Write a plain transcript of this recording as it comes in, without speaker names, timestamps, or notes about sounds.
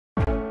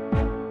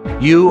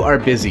You are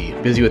busy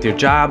with your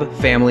job,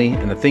 family,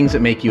 and the things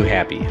that make you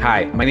happy.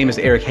 Hi, my name is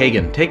Eric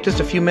Hagan. Take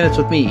just a few minutes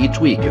with me each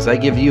week as I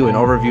give you an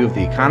overview of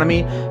the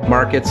economy,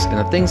 markets, and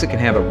the things that can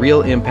have a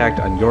real impact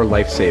on your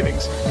life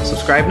savings.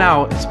 Subscribe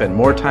now and spend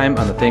more time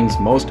on the things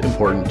most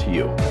important to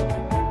you.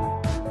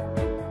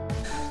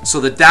 So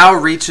the Dow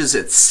reaches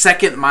its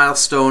second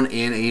milestone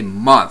in a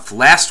month.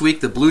 Last week,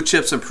 the blue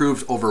chips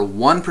improved over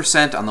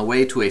 1% on the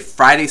way to a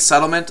Friday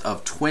settlement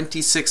of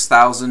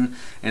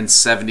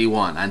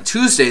 26,071. On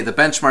Tuesday, the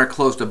benchmark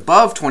closed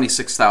above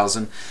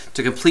 26,000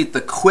 to complete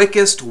the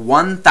quickest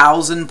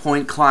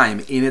 1,000-point climb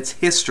in its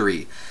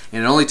history,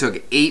 and it only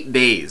took 8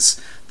 days.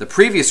 The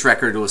previous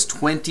record was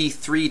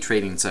 23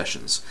 trading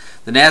sessions.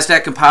 The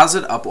NASDAQ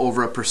Composite up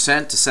over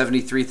 1% to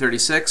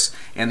 73.36,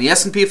 and the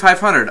S&P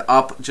 500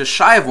 up just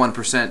shy of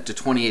 1% to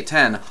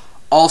 28.10,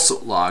 also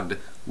logged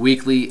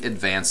weekly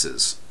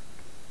advances.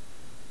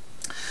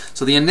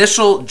 So the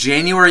initial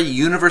January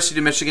University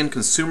of Michigan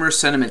Consumer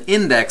Sentiment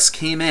Index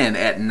came in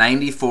at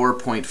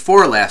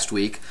 94.4 last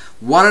week,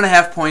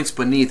 1.5 points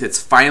beneath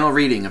its final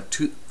reading of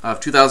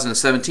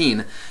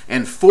 2017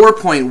 and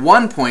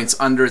 4.1 points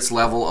under its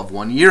level of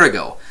 1 year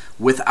ago.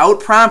 Without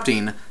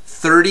prompting,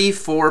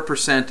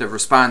 34% of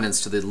respondents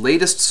to the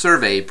latest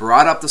survey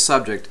brought up the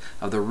subject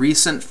of the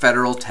recent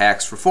federal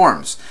tax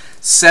reforms.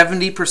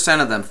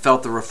 70% of them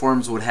felt the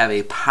reforms would have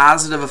a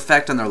positive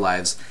effect on their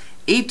lives,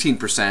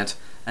 18%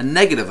 a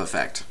negative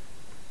effect.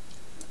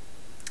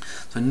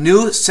 So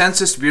new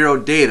Census Bureau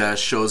data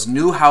shows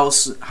new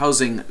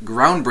housing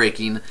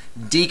groundbreaking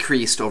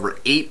decreased over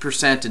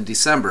 8% in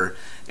December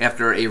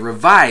after a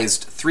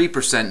revised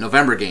 3%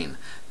 November gain.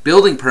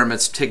 Building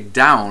permits ticked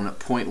down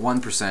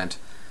 0.1%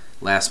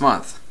 last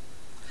month.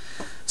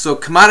 So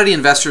commodity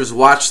investors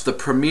watched the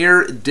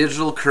premier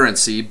digital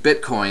currency,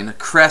 Bitcoin,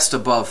 crest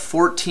above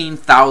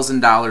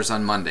 $14,000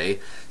 on Monday,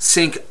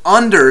 sink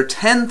under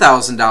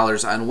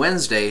 $10,000 on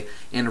Wednesday,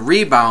 and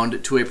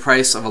rebound to a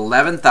price of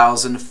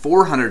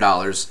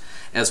 $11,400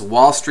 as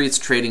Wall Street's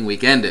trading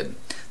week ended.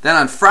 Then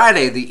on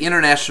Friday, the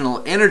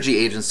International Energy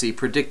Agency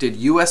predicted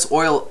U.S.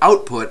 oil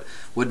output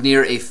would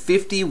near a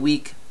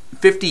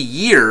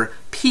 50-year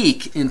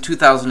peak in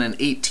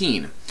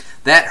 2018.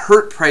 That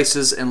hurt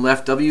prices and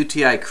left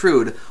WTI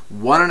crude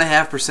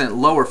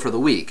 1.5% lower for the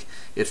week.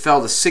 It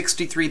fell to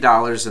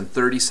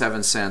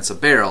 $63.37 a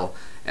barrel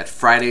at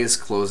Friday's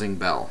closing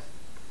bell.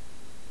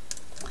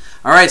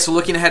 All right, so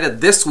looking ahead at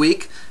this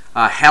week,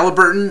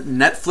 Halliburton,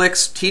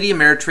 Netflix, TD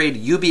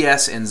Ameritrade,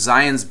 UBS, and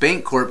Zions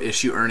Bancorp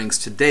issue earnings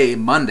today,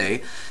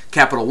 Monday.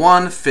 Capital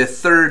One, Fifth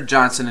Third,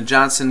 Johnson &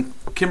 Johnson,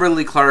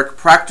 Kimberly-Clark,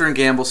 Procter &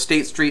 Gamble,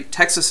 State Street,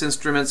 Texas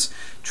Instruments,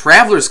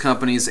 Travelers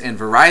Companies, and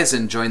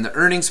Verizon join the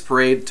earnings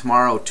parade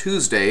tomorrow,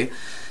 Tuesday.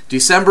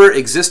 December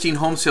existing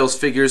home sales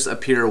figures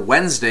appear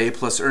Wednesday,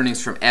 plus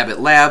earnings from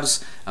Abbott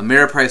Labs,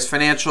 Ameriprise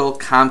Financial,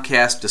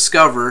 Comcast,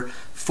 Discover,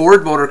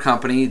 Ford Motor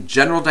Company,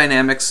 General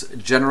Dynamics,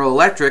 General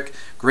Electric,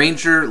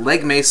 Grainger,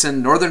 Legg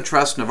Mason, Northern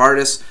Trust,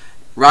 Novartis,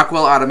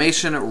 Rockwell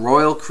Automation,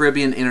 Royal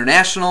Caribbean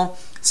International,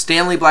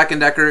 Stanley Black &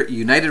 Decker,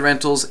 United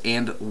Rentals,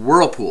 and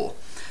Whirlpool.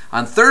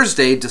 On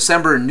Thursday,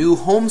 December new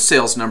home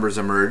sales numbers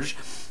emerge,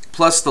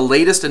 plus the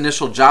latest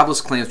initial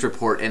jobless claims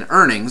report and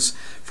earnings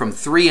from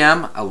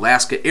 3M,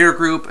 Alaska Air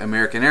Group,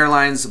 American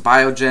Airlines,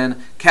 Biogen,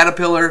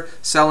 Caterpillar,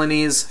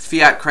 Celanese,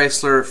 Fiat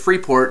Chrysler,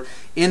 Freeport,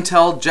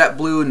 Intel,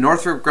 JetBlue,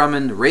 Northrop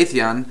Grumman,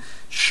 Raytheon,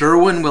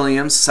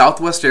 Sherwin-Williams,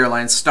 Southwest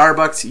Airlines,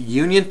 Starbucks,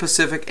 Union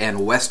Pacific,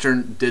 and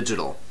Western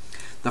Digital.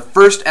 The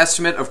first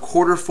estimate of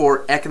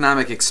Q4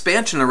 economic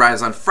expansion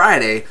arrives on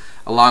Friday,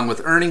 along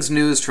with earnings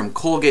news from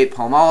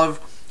Colgate-Palmolive,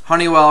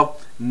 Honeywell,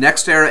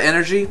 NextEra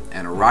Energy,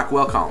 and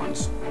Rockwell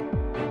Collins.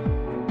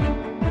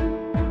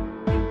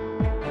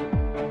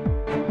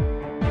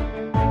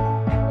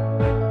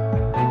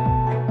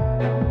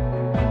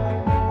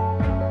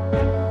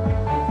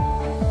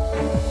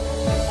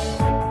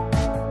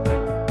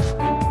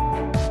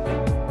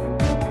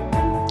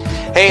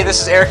 Hey,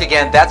 this is Eric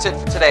again. That's it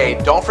for today.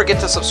 Don't forget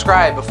to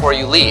subscribe before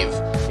you leave.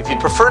 If you'd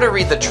prefer to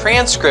read the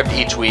transcript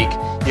each week,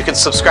 you can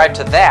subscribe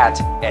to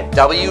that at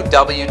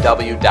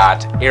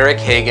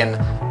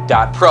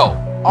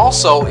www.erichagan.pro.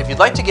 Also, if you'd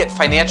like to get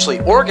financially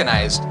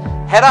organized,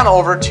 head on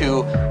over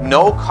to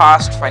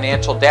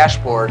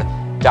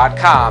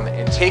nocostfinancialdashboard.com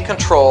and take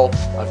control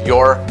of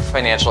your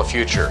financial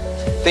future.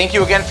 Thank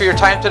you again for your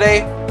time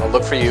today. I'll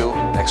look for you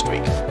next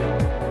week.